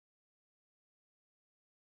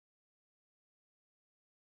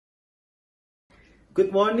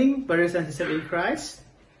Good morning, brothers and sisters in Christ.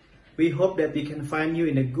 We hope that we can find you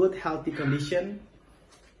in a good, healthy condition.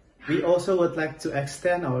 We also would like to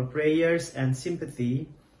extend our prayers and sympathy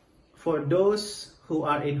for those who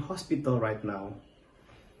are in hospital right now.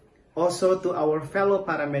 Also to our fellow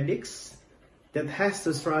paramedics that has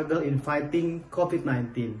to struggle in fighting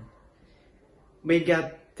COVID-19. May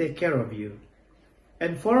God take care of you.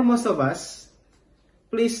 And for most of us,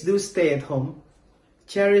 please do stay at home.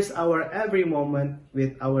 Cherish our every moment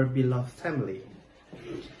with our beloved family.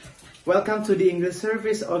 Welcome to the English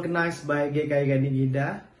service organized by GKI Gading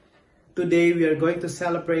Indah. Today we are going to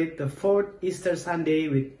celebrate the 4th Easter Sunday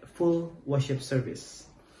with full worship service.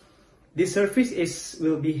 This service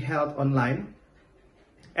will be held online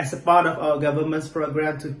as a part of our government's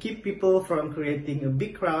program to keep people from creating a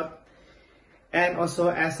big crowd and also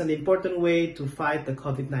as an important way to fight the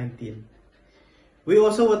COVID-19. We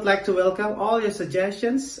also would like to welcome all your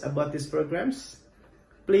suggestions about these programs.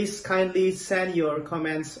 Please kindly send your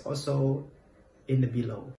comments also in the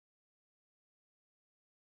below.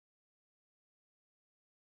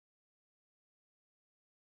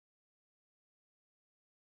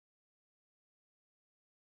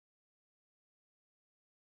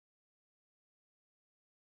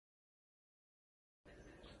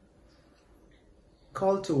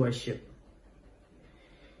 Call to worship.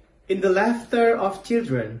 In the laughter of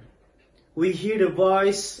children, we hear the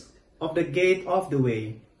voice of the gate of the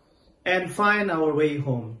way and find our way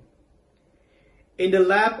home. In the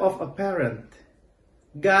lap of a parent,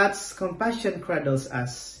 God's compassion cradles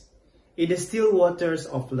us in the still waters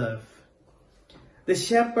of love. The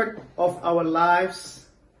shepherd of our lives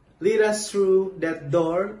lead us through that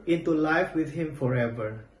door into life with Him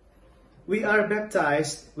forever. We are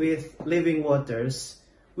baptized with living waters,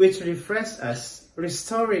 which refresh us,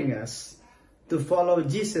 restoring us to follow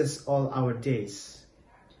Jesus all our days.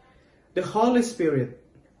 The Holy Spirit,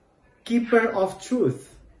 keeper of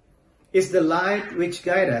truth, is the light which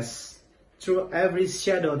guides us through every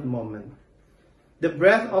shadowed moment. The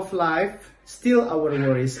breath of life stills our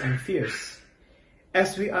worries and fears,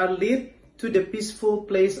 as we are led to the peaceful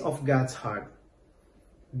place of God's heart.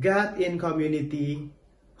 God in community,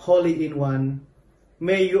 Holy in one,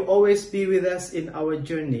 may you always be with us in our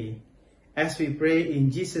journey, as we pray in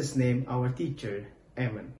Jesus' name, our teacher.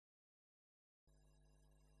 Amen.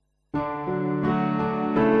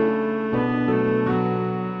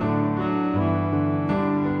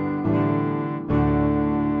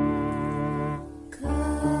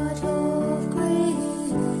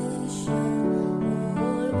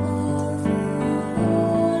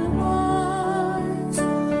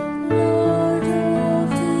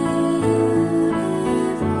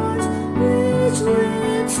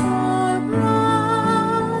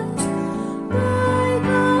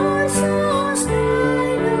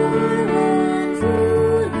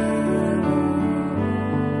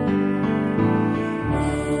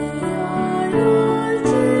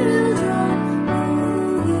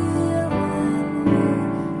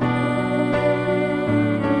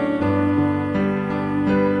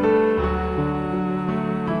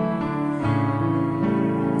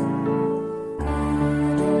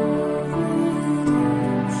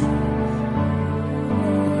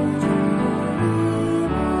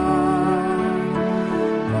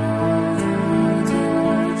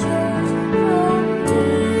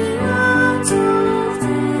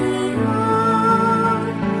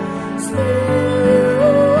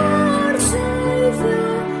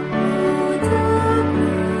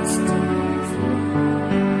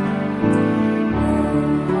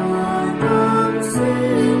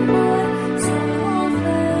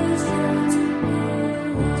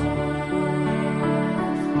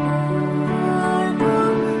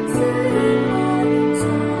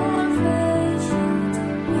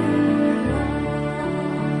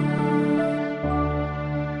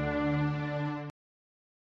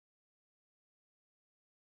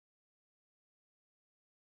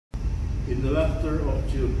 In the laughter of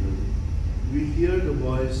children, we hear the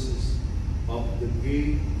voices of the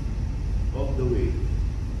gate of the way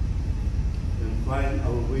and find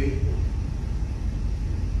our way home.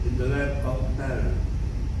 In the lap of parent,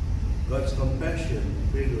 God's compassion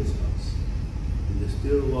cradles us in the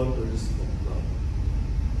still waters of love.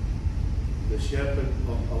 The shepherd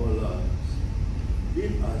of our lives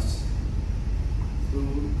lead us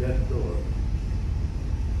through that door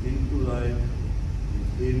into life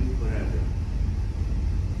with Him forever.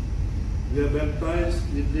 We are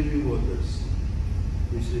baptized with living waters,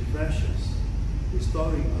 which refresh us,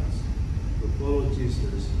 restoring us to follow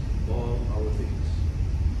Jesus all our days.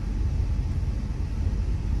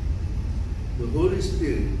 The Holy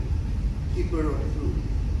Spirit, keeper of truth,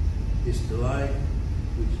 is the light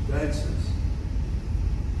which guides us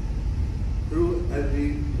through every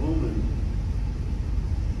moment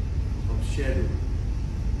of shadow.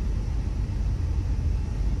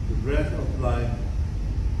 The breath of life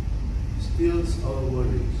stills our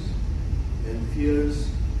worries and fears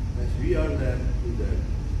as we are led to that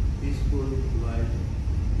peaceful life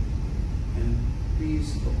and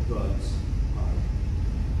peace of God's heart.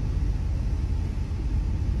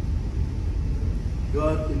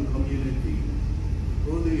 God in community,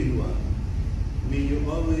 holy in one, may you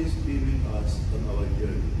always be with us on our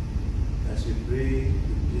journey. As we pray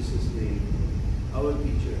in Jesus' name, our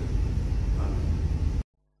teacher. Amen.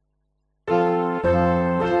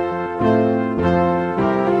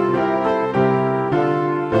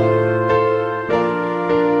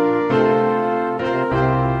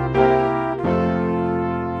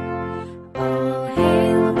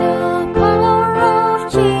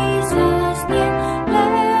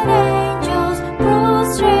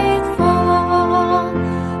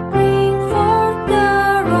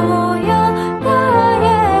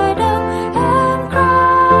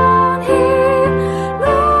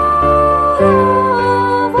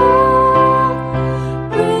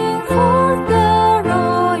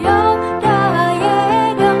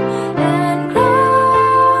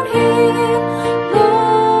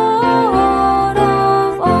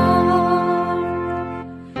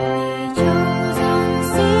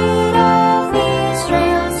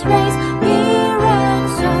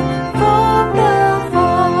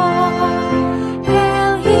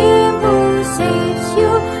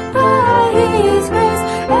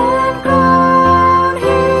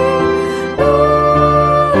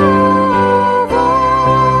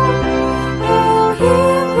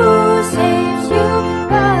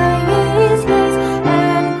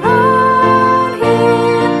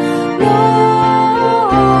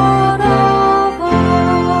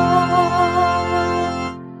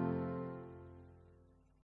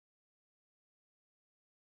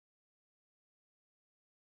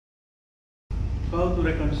 Call to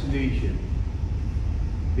reconciliation.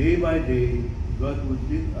 Day by day, God would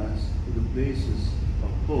lead us to the places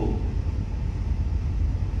of hope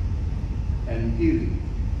and healing,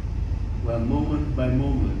 while moment by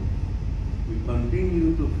moment we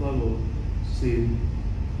continue to follow sin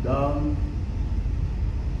down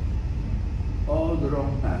all the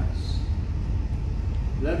wrong paths.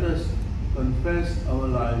 Let us confess our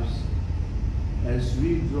lives as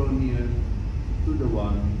we draw near to the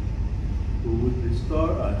one who would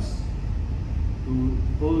restore us to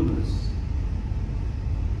wholeness.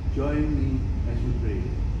 Join me as we pray.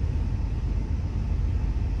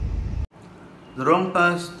 The wrong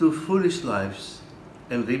paths to foolish lives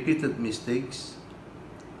and repeated mistakes,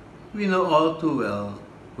 we know all too well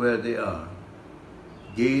where they are.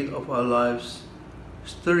 Gate of our lives,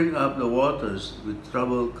 stirring up the waters with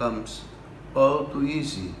trouble comes all too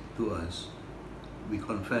easy to us. We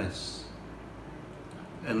confess,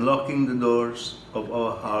 and locking the doors of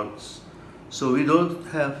our hearts so we don't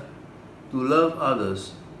have to love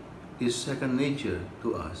others is second nature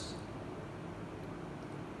to us.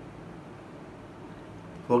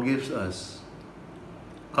 Forgives us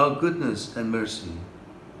our goodness and mercy.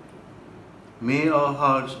 May our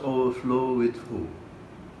hearts overflow with hope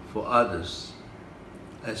for others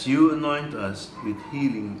as you anoint us with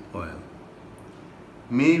healing oil.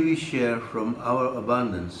 May we share from our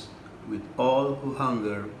abundance with all who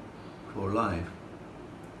hunger for life.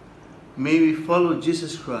 May we follow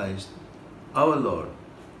Jesus Christ, our Lord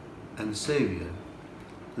and Savior,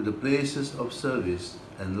 to the places of service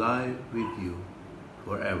and life with you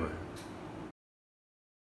forever.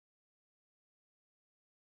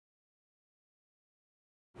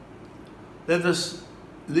 Let us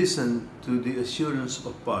listen to the assurance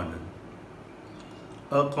of pardon.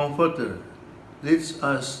 Our Comforter leads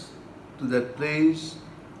us to that place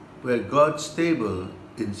where God's table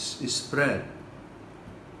is spread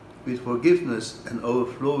with forgiveness and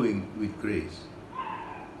overflowing with grace.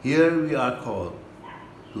 Here we are called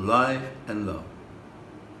to life and love.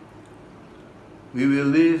 We will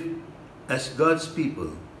live as God's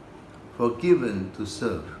people, forgiven to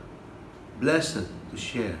serve, blessed to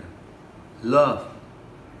share, loved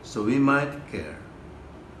so we might care.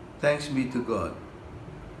 Thanks be to God.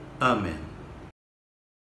 Amen.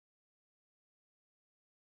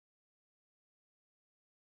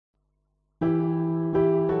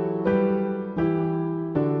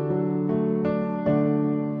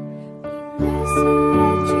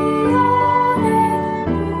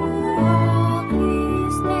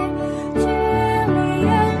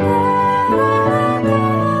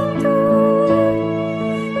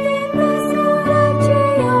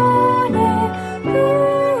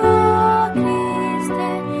 Christe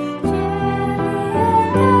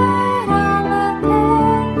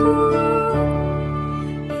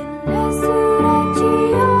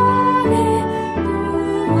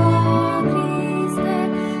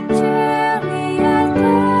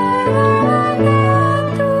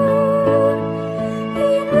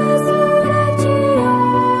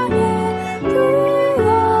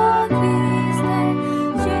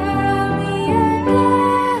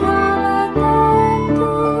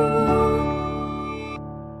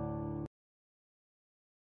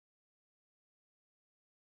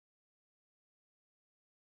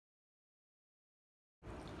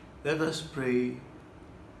Let us pray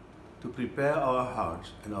to prepare our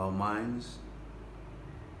hearts and our minds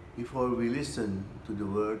before we listen to the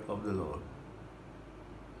word of the Lord.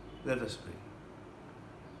 Let us pray.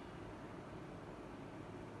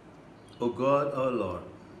 O God, our Lord,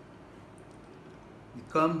 we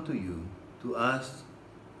come to you to ask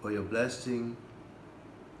for your blessing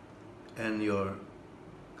and your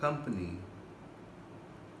company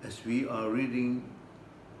as we are reading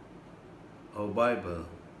our Bible.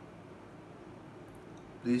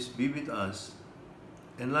 Please be with us,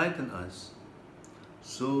 enlighten us,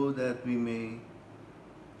 so that we may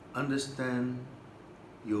understand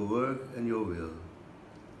your work and your will,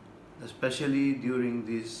 especially during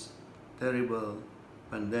this terrible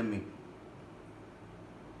pandemic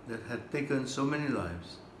that had taken so many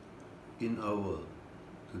lives in our world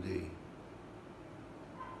today.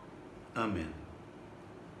 Amen.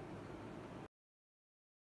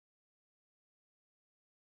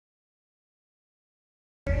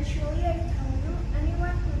 Very truly I tell you,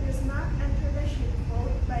 anyone who does not enter the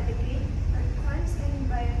sheepfold by the gate, but climbs in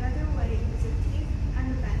by another way, is a thief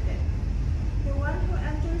and a bandit. The one who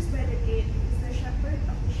enters by the gate is the shepherd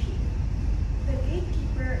of the sheep. The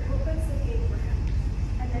gatekeeper opens the gate for him,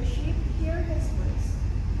 and the sheep hear his voice.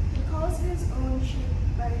 He calls his own sheep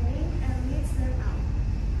by name and leads them out.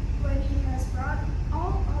 When he has brought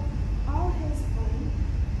all his own,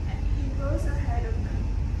 he goes ahead of them,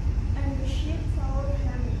 and the sheep follow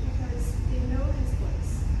him because they know his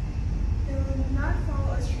voice. They will not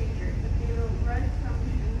follow a stranger, but they will run from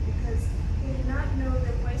him because they do not know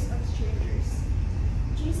the voice of strangers.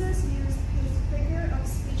 Jesus used his figure of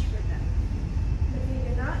speech for them, but they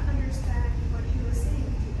did not understand what he was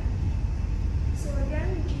saying to them. So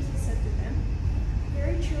again Jesus said to them,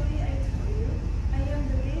 very truly I tell you, I am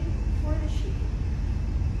the gate for the sheep.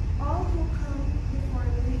 All who come before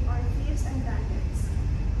me are thieves and bandits,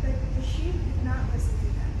 but the sheep did not listen to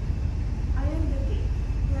them. I am the gate.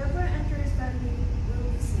 Whoever enters by me will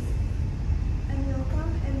be saved, and will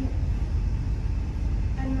come in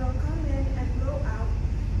and go out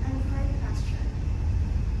and find pasture.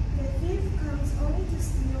 The thief comes only to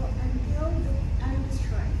steal and kill and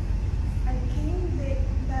destroy. I came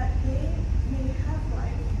that they may have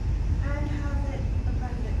life and have it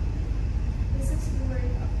abundantly. This is the word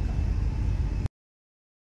of God.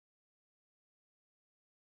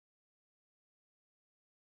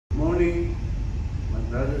 Morning, my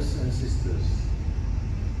brothers and sisters.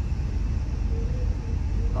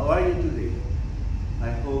 How are you today? I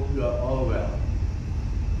hope you are all well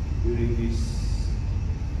during this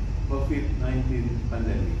COVID-19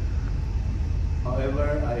 pandemic.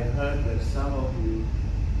 However, I heard that some of you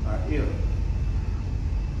are ill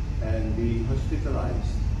and be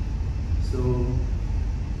hospitalized. So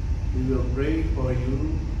we will pray for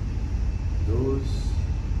you, those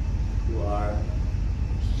who are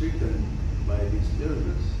stricken by this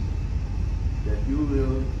illness, that you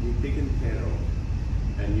will be taken care of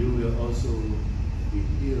and you will also be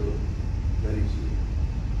healed very soon.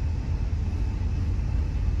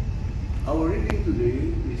 Our reading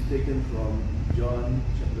today is taken from John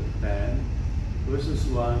chapter 10, verses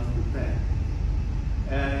 1 to 10.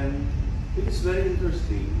 And it is very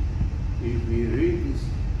interesting if we read these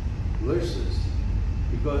verses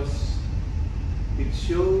because it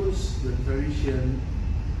shows the tradition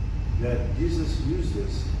that Jesus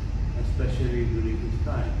uses, especially during his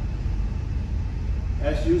time.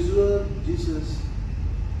 As usual, Jesus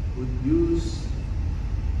would use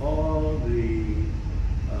all the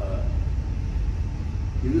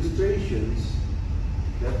illustrations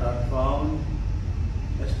that are found,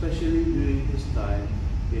 especially during his time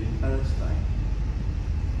in Palestine.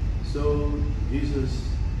 So Jesus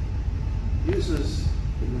uses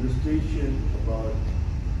an illustration about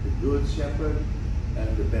the good shepherd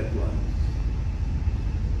and the bad ones.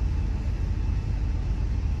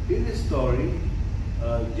 In this story,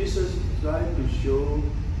 Jesus tried to show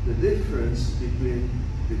the difference between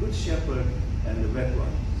the good shepherd and the bad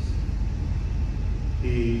ones.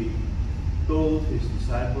 He told his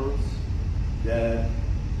disciples that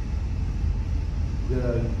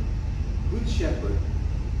the good shepherd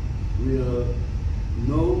will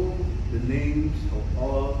know the names of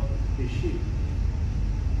all his sheep.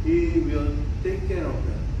 He will take care of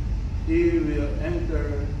them. He will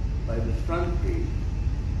enter by the front gate,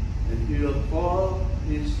 and he will call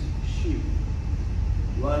his sheep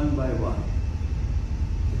one by one,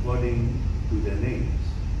 according to their names.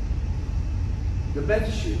 The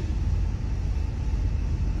bad sheep,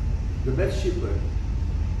 the bad shepherd,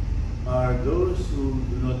 are those who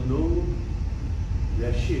do not know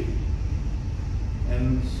their sheep,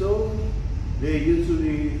 and so they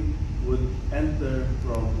usually would enter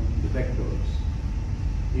from the back doors.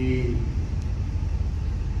 He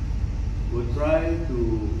would try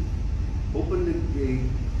to open the gate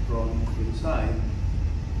from inside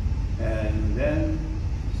and then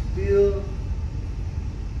steal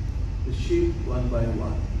the sheep one by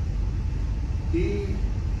one.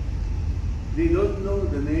 They don't know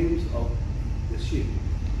the names of the sheep,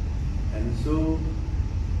 and so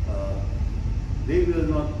they will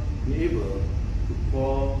not be able to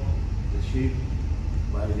call the sheep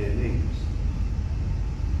by their names,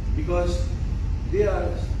 because they are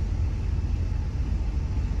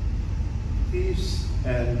thieves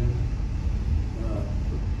and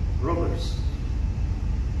robbers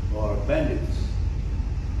or bandits.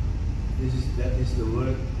 That is the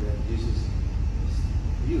word that Jesus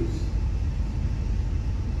used.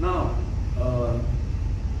 Now,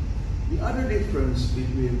 the other difference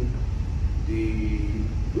between the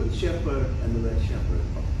good shepherd and the bad shepherd,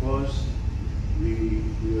 of course, we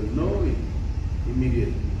will know it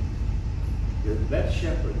immediately. The bad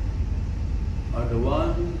shepherd are the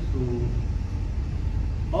ones who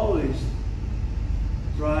always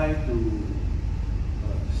try to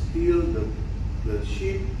steal the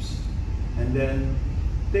sheep and then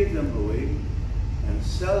take them away and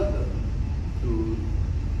sell them to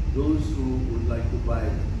those who would like to buy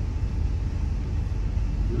them.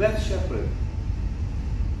 The bad shepherd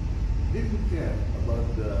didn't care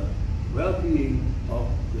about the well-being of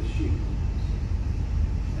the sheep,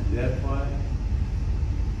 and therefore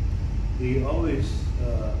he always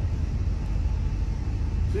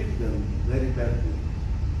treat them very badly.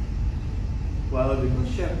 While the good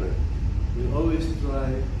shepherd will always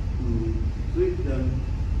try to treat them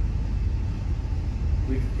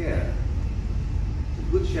with care. The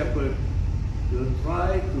good shepherd will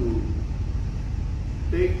try to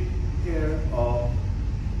take care of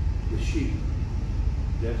the sheep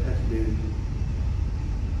that has been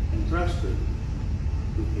entrusted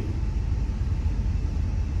to him.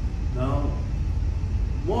 Now,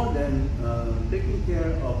 more than taking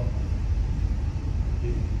care of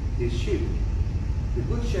his sheep, the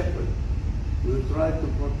good shepherd will try to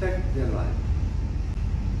protect their life.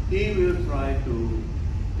 He will try to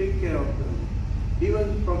take care of them,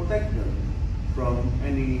 even protect them from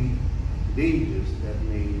any dangers that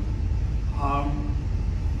may harm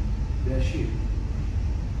their sheep.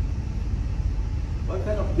 What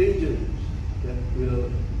kind of dangers that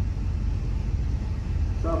will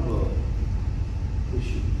trouble the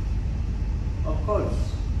sheep? Of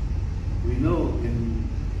course, we know in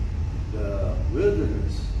the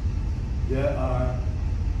wilderness there are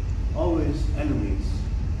always enemies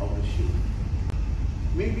of the sheep.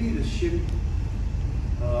 Maybe the sheep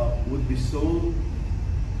would be sold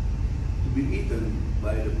to be eaten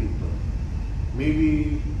by the people.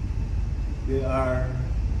 Maybe there are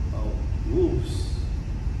wolves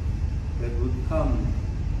that would come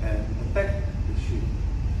and attack the sheep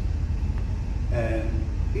and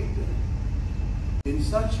eat them. In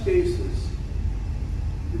such cases,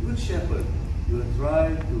 the good shepherd will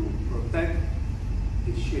try to protect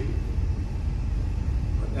his sheep.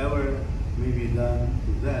 Whatever may be done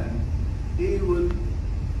to them, he would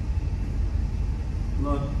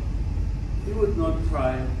not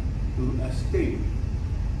try to escape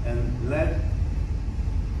and let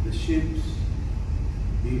the sheep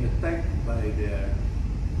be attacked by their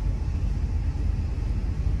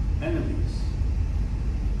enemies.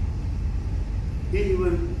 He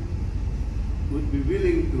even would be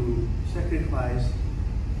willing to sacrifice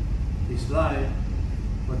his life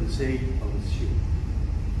for the sake of his sheep.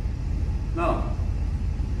 Now,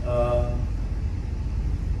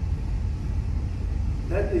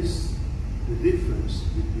 that is the difference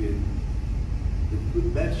between the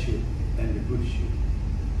bad sheep and the good sheep.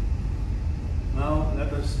 Now,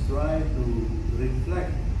 let us try to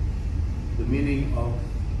reflect the meaning of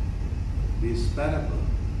this parable.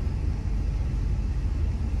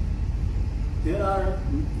 There are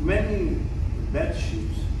many bad sheep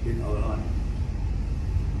in our life.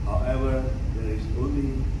 However, there is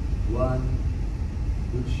only one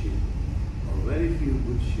good sheep, or very few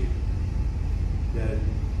good sheep,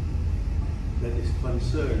 that is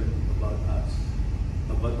concerned about us,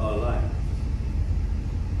 about our life.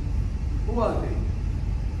 Who are they?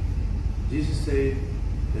 Jesus said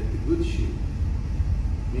that the good sheep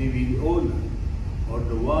may be the owner, or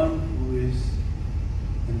the one who is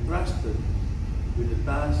entrusted with the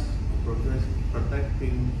task of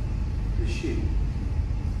protecting the sheep.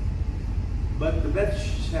 But the bad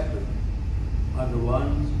shepherd are the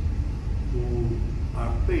ones who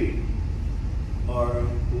are paid, or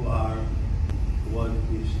who are one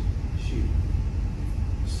is sheep.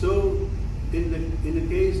 So in the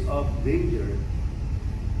case of danger,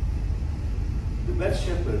 the best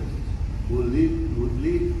shepherd would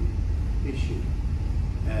lead his sheep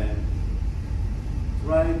and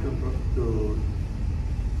try to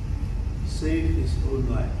save his own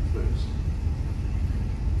life first.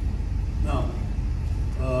 Now,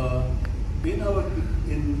 in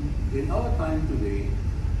our time today,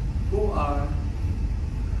 who are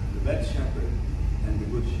the bad shepherd and the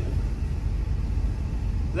good shepherd?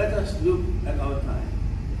 Let us look at our time.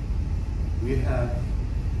 We have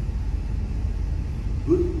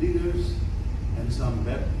good leaders and some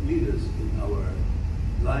bad leaders in our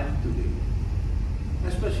life today,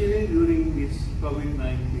 especially during this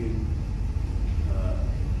COVID-19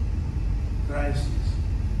 crisis.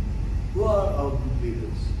 Who are our good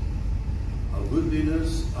leaders? Our good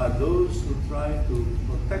leaders are those who try to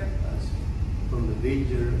protect us from the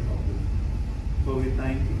danger of the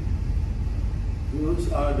COVID-19.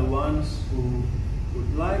 Those are the ones who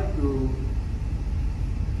would like to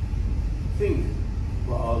think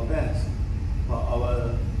for our best, for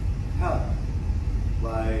our health,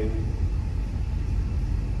 by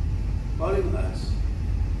calling us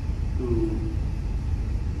to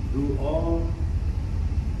do all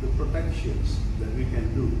the protections that we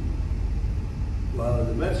can do, while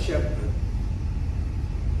the best shepherd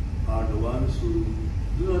are the ones who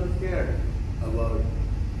do not care about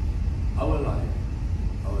our life,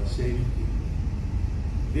 our safety.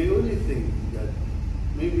 They only think that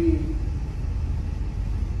maybe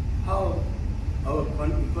how our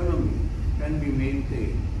economy can be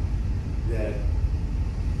maintained, that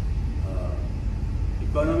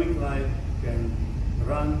economic life can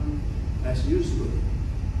run as usual,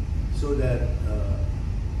 so that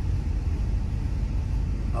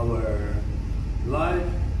our life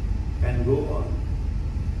can go on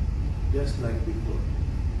just like before.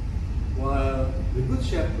 While the good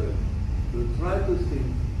shepherd will try to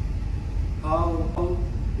think how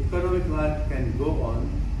economic life can go on,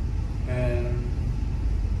 and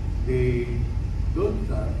they don't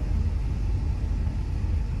start.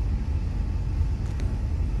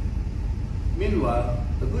 Meanwhile,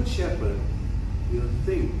 the good shepherd will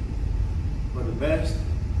think for the best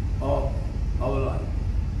of our life,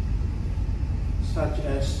 such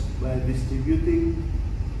as by distributing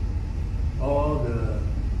all the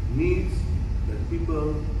needs that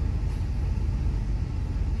people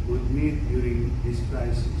would need during this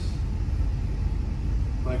crisis.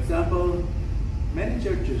 For example, many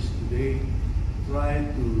churches today try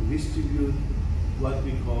to distribute what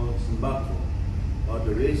we call sembako, or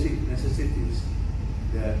the basic necessities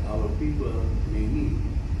that our people may need.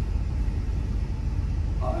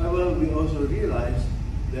 However, we also realize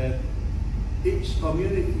that each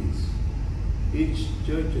communities, each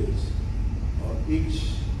churches, or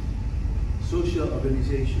each social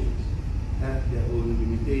organizations have their own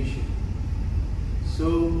limitation.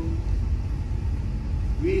 So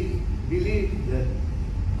we believe that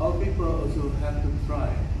our people also have to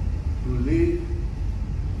try to live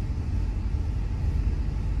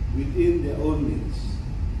within their own means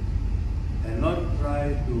and not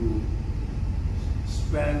try to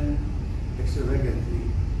spend extravagantly.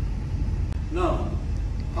 Now,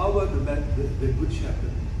 how about the good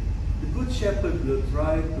shepherd? The good shepherd will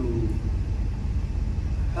try to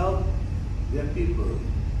help their people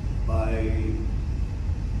by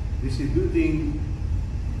distributing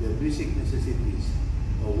their basic necessities,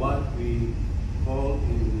 or what we call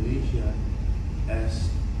in Indonesia as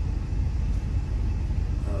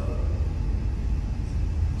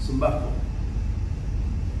sembako.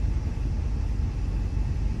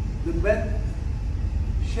 The bad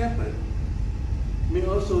shepherd may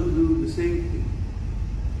also do the same thing,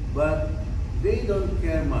 but they don't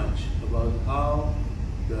care much about how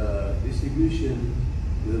the distribution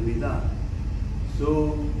will be done.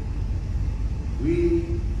 So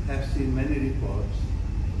we have seen many reports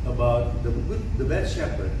about the bad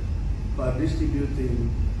shepherd for distributing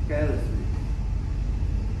carelessly.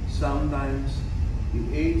 Sometimes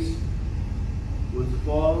the aids would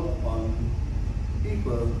fall on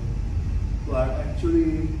people who are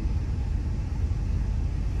actually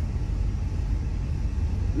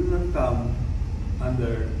do not come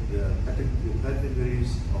under the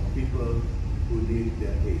categories of people who need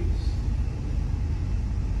their aids.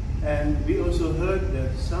 And we also heard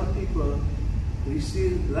that some people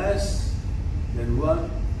receive less than what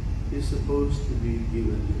is supposed to be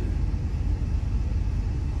given to them.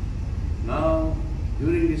 Now,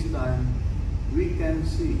 during this time, we can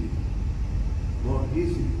see more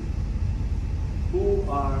easily who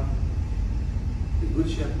are the good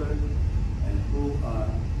shepherd and who are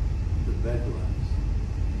the bad ones.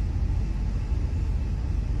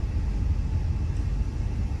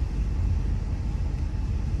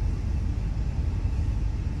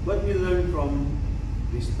 What we learn from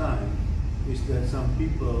this time is that some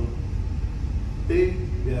people take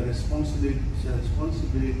their responsibility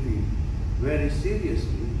very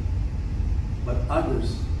seriously, but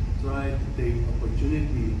others try to take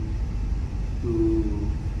opportunity to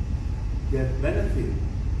get benefit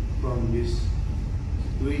from this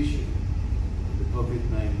situation, the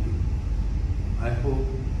COVID-19. I hope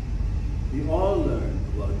we all learn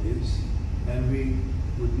about this and we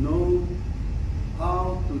would know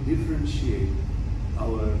how to differentiate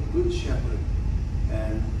our good shepherd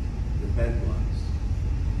and the bad ones,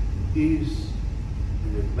 thieves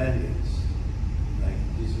and the bandits, like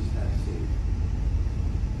Jesus has said.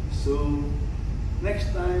 So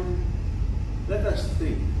next time, let us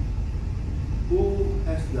think who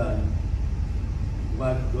has done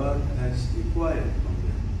what God has required from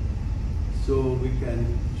them, so we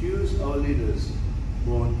can choose our leaders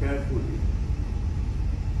more carefully.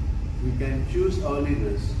 We can choose our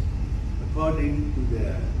leaders according to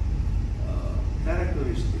their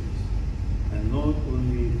characteristics, and not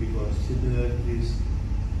only because similarities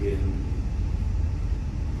in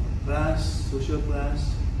class, social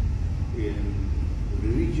class, in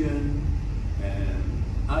religion, and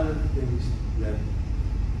other things that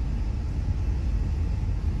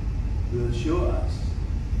will show us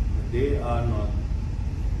that they are not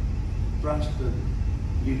trusted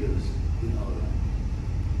leaders in our life.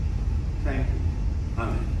 Thank you.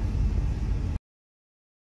 Amen.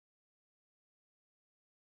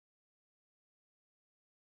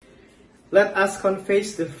 Let us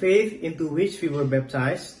confess the faith into which we were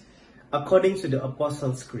baptized, according to the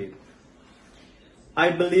Apostles' Creed.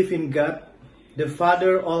 I believe in God, the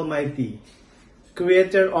Father Almighty,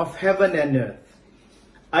 creator of heaven and earth.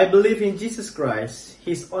 I believe in Jesus Christ,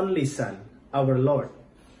 His only Son, our Lord.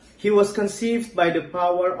 He was conceived by the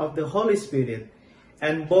power of the Holy Spirit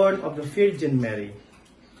and born of the Virgin Mary.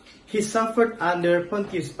 He suffered under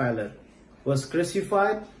Pontius Pilate, was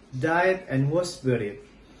crucified, died, and was buried.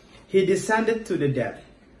 He descended to the dead.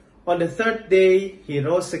 On the third day, He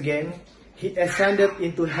rose again. He ascended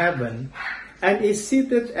into heaven and is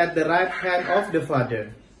seated at the right hand of the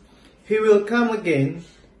Father. He will come again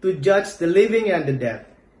to judge the living and the dead.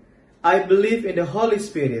 I believe in the Holy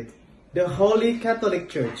Spirit, the Holy Catholic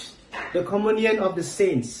Church, the communion of the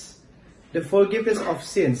saints, the forgiveness of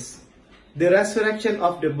sins, the resurrection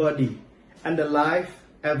of the body, and the life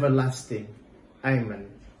everlasting. Amen.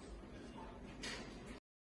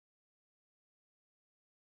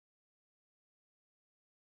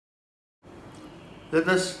 Let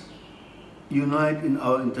us unite in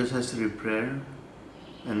our intercessory prayer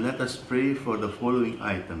and let us pray for the following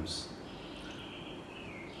items.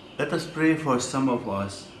 Let us pray for some of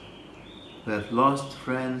us who have lost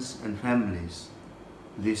friends and families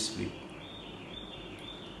this week.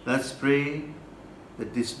 Let's pray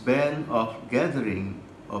that this ban of gathering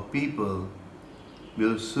of people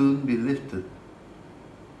will soon be lifted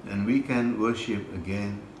and we can worship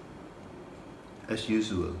again as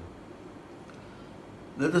usual.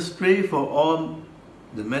 Let us pray for all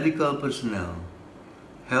the medical personnel,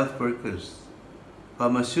 health workers,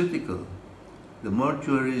 pharmaceutical, the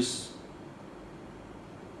mortuaries,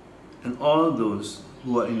 and all those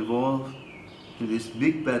who are involved in this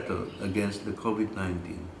big battle against the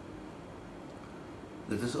COVID-19.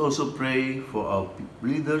 Let us also pray for our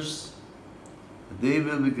leaders, that they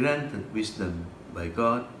will be granted wisdom by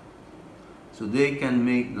God, so they can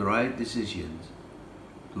make the right decisions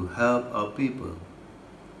to help our people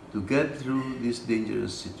to get through these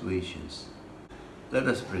dangerous situations. Let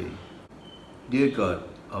us pray. Dear God,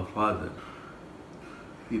 our Father,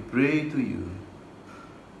 we pray to you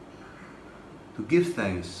to give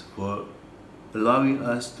thanks for allowing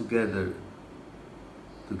us to gather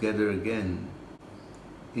together again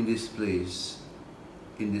in this place,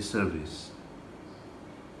 in this service.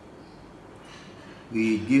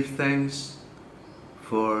 We give thanks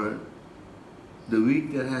for the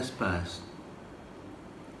week that has passed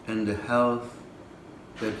and the health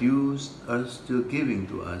that you are still giving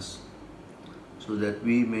to us, so that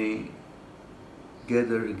we may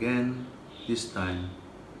gather again this time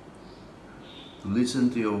to listen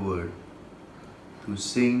to your word, to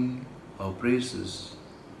sing our praises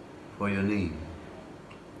for your name.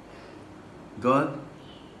 God,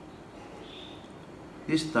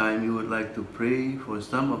 this time we would like to pray for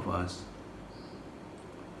some of us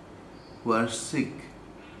who are sick,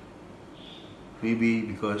 maybe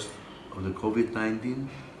because of the COVID-19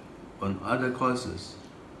 or other causes.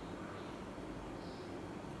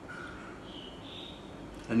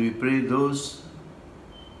 And we pray those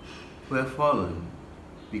who have fallen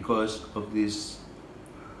because of this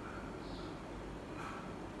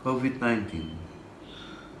COVID-19.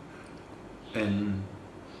 and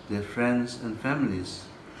their friends and families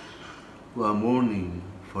who are mourning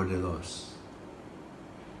for their loss.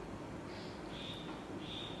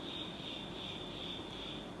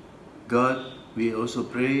 God, we also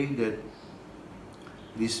pray that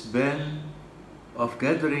this ban of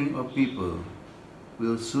gathering of people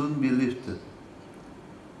will soon be lifted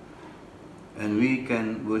and we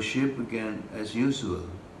can worship again as usual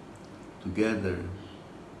together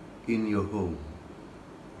in your home.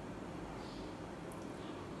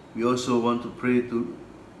 We also want to pray to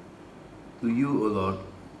you, O Lord,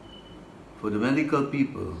 for the medical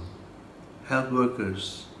people, health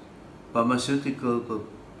workers, pharmaceutical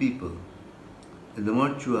people, and the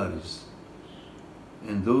mortuaries,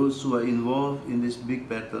 and those who are involved in this big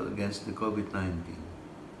battle against the COVID-19.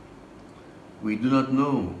 We do not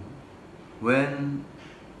know when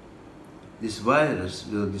this virus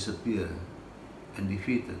will disappear and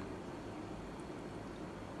defeated.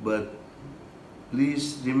 But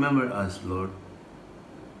please remember us, Lord,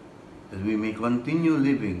 that we may continue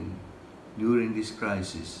living during this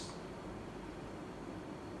crisis.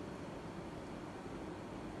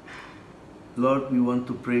 Lord, we want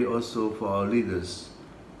to pray also for our leaders,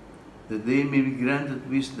 that they may be granted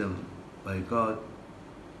wisdom by God,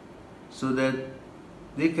 so that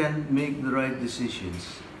they can make the right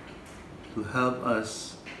decisions to help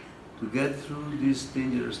us to get through this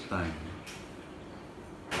dangerous time.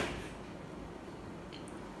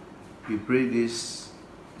 We pray this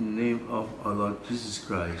in the name of our Lord Jesus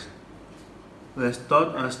Christ, who has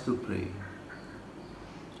taught us to pray.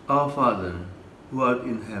 Our Father, who art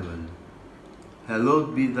in heaven,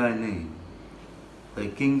 hallowed be thy name. Thy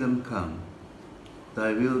kingdom come,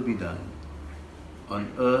 thy will be done,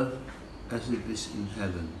 on earth as it is in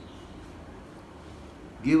heaven.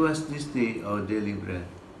 Give us this day our daily bread,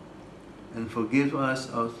 and forgive us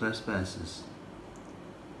our trespasses,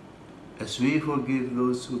 as we forgive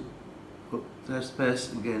those who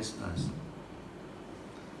trespass against us.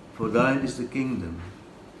 For thine is the kingdom,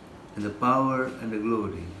 and the power and the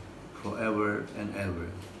glory, forever and ever.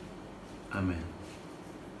 Amen.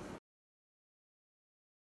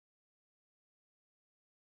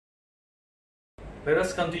 Let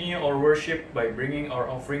us continue our worship by bringing our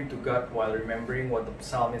offering to God while remembering what the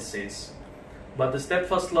psalmist says. But the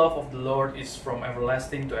steadfast love of the Lord is from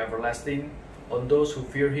everlasting to everlasting on those who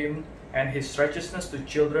fear him, and his righteousness to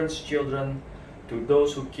children's children, to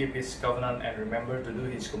those who keep his covenant and remember to do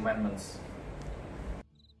his commandments.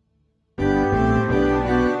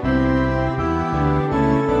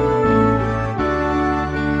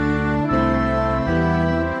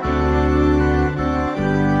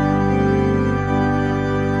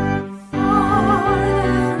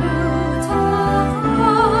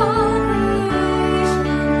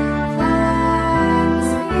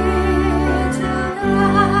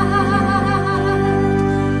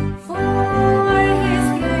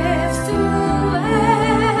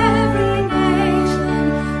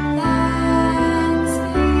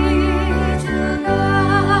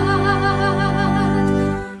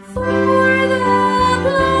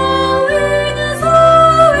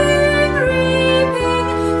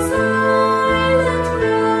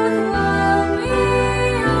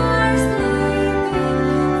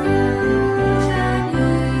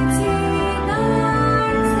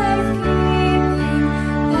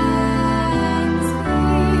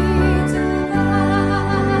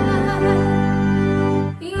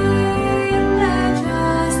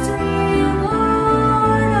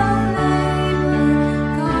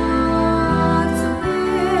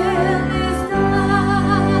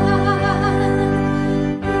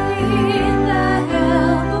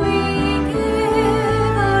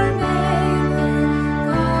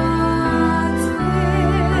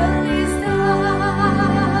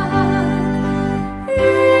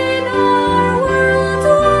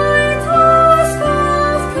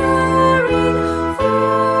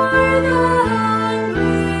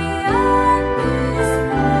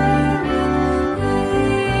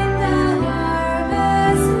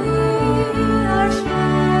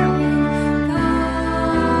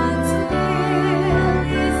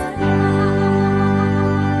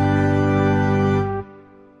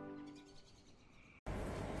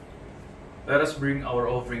 Let us bring our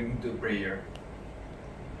offering to prayer.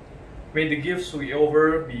 May the gifts we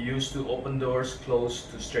offer be used to open doors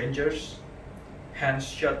closed to strangers, hands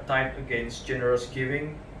shut tight against generous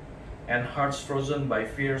giving, and hearts frozen by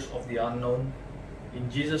fears of the unknown.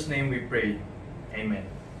 In Jesus' name we pray. Amen.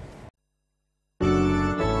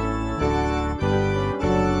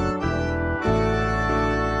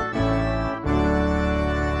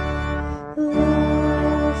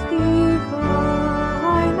 Love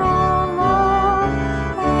divine, O Lord,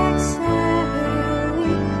 accept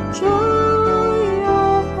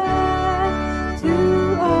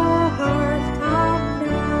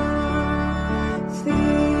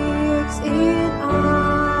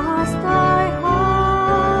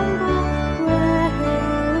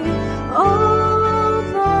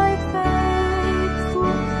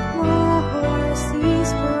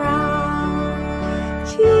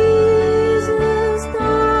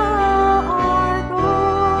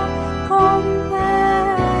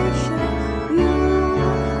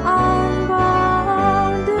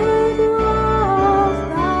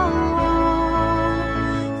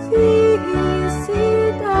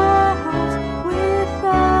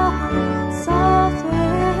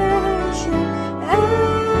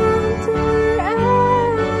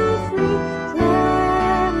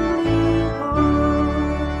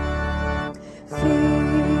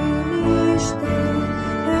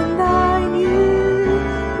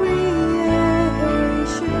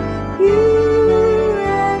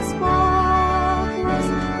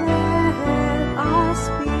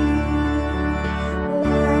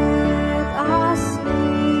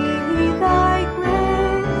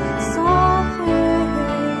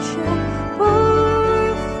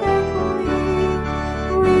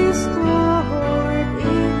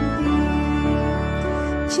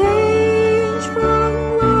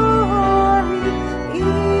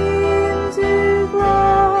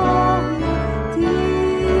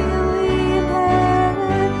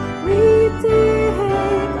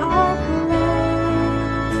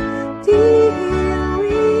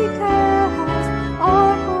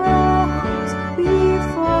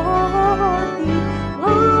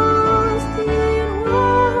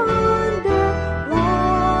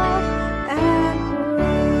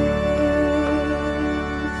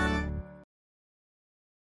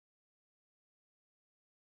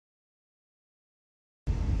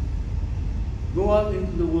Go out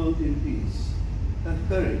into the world in peace. Have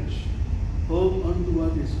courage. Hold on to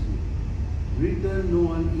what is good. Return no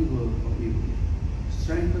one evil for evil.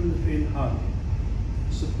 Strengthen the faint-hearted.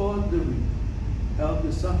 Support the weak. Help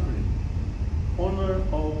the suffering. Honor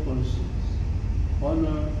all persons.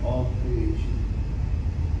 Honor all creation.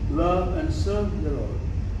 Love and serve the Lord,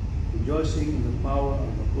 rejoicing in the power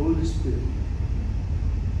of the Holy Spirit.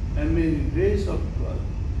 And may the grace of God,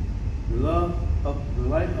 the love of the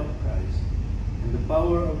light of Christ, and the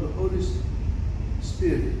power of the Holy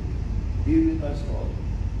Spirit be with us all.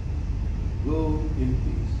 Go in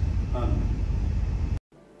peace. Amen.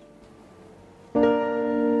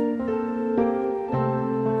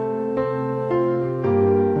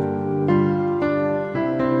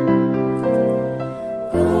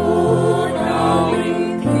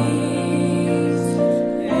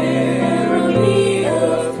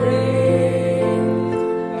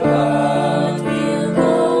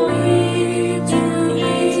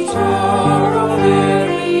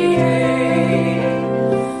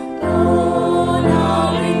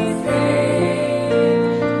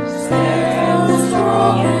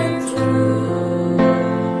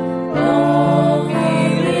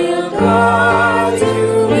 God.